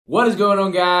What is going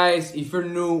on, guys? If you're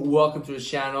new, welcome to the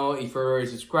channel. If you're already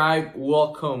subscribed,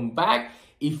 welcome back.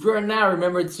 If you're not,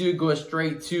 remember to go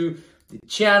straight to the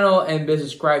channel and be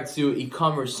subscribed to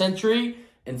e-commerce century.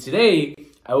 And today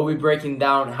I will be breaking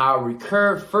down how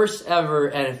Recur, first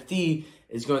ever NFT,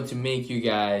 is going to make you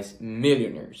guys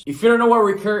millionaires. If you don't know what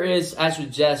Recur is, I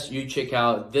suggest you check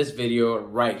out this video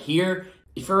right here.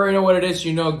 If you already know what it is,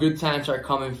 you know good times are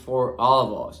coming for all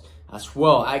of us. As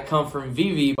well, I come from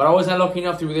Vivi, but I was not lucky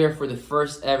enough to be there for the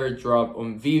first ever drop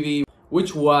on Vivi,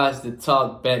 which was the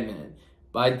Todd Batman.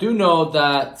 But I do know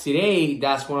that today,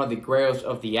 that's one of the grails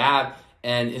of the app,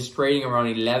 and it's trading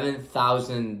around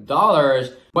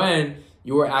 $11,000 when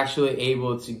you were actually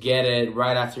able to get it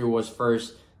right after it was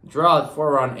first dropped for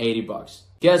around 80 bucks.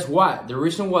 Guess what? The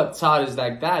reason why Todd is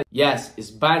like that, yes, it's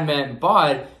Batman,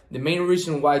 but the main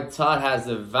reason why Todd has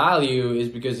the value is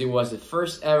because it was the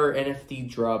first ever NFT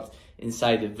dropped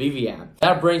inside the Vivi app.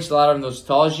 That brings a lot of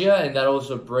nostalgia, and that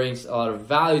also brings a lot of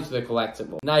value to the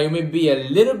collectible. Now, you may be a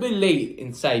little bit late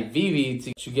inside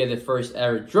Vivi to get the first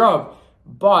ever drop,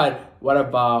 but what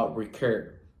about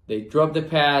Recur? They dropped the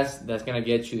pass that's gonna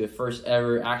get you the first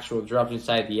ever actual drop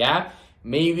inside the app.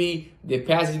 Maybe the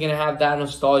pass is gonna have that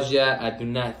nostalgia. I do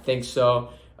not think so.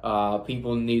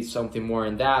 People need something more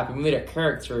than that. People need a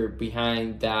character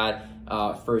behind that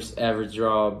first ever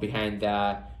drop, behind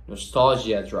that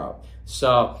nostalgia drop.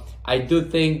 So I do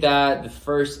think that the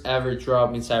first ever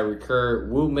drop inside Recur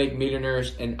will make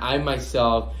millionaires, and I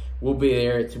myself will be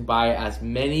there to buy as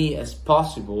many as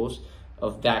possible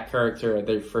of that character at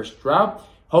their first drop.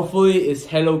 Hopefully it's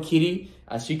Hello Kitty.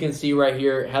 As you can see right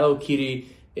here, Hello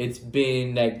Kitty, it's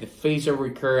been like the face of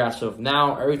Recur as of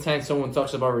now. Every time someone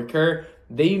talks about Recur,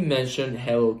 they mention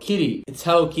Hello Kitty. It's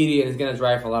Hello Kitty, and it's gonna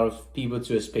drive a lot of people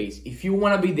to a space. If you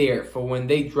wanna be there for when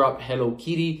they drop Hello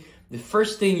Kitty, the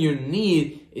first thing you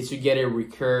need is to get a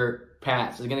Recur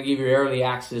pass. It's gonna give you early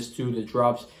access to the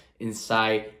drops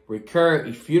inside Recur.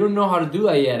 If you don't know how to do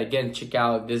that yet, again, check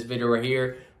out this video right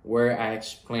here where I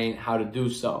explain how to do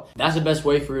so. That's the best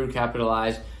way for you to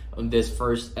capitalize on this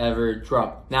first ever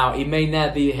drop. Now, it may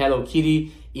not be Hello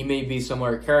Kitty, it may be some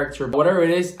other character, but whatever it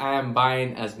is, I am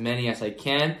buying as many as I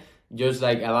can, just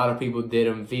like a lot of people did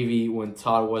on Vivi when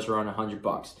Todd was around 100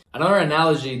 bucks. Another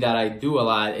analogy that I do a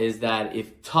lot is that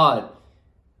if the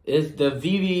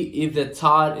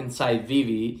Todd inside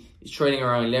Vivi is trading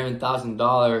around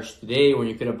 $11,000 today, when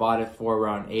you could have bought it for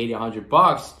around 80, 100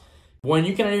 bucks, when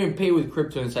you cannot even pay with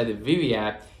crypto inside the Vivi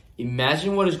app,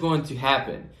 imagine what is going to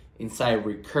happen inside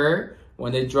Recur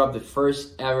when they drop the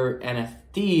first ever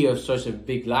NFT of such a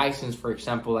big license, for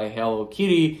example, like Hello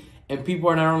Kitty, and people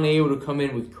are not only able to come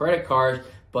in with credit cards,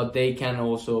 but they can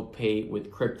also pay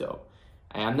with crypto.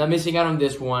 I am not missing out on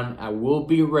this one. I will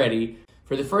be ready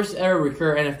for the first ever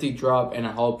Recur NFT drop, and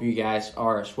I hope you guys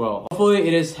are as well. Hopefully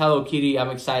it is Hello Kitty.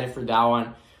 I'm excited for that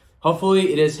one.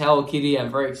 Hopefully it is Hello Kitty.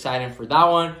 I'm very excited for that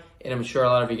one, and I'm sure a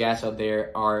lot of you guys out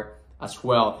there are as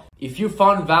well. If you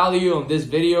found value on this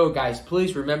video, guys,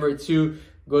 please remember to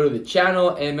go to the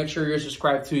channel and make sure you're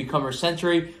subscribed to e-commerce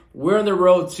century. We're on the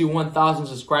road to 1,000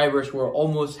 subscribers. We're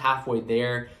almost halfway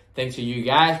there. Thanks to you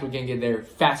guys, we can get there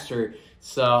faster.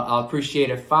 So I'll appreciate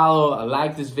a follow, a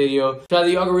like this video, so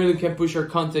the algorithm can push our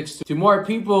context to more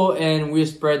people, and we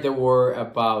spread the word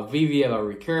about Vivi, about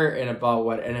Recur, and about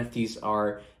what NFTs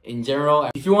are in general.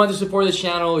 If you want to support the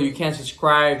channel, you can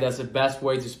subscribe. That's the best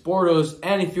way to support us.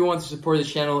 And if you want to support the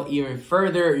channel even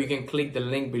further, you can click the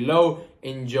link below.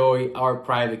 Enjoy our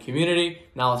private community.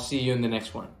 Now I'll see you in the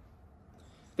next one.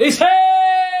 Peace.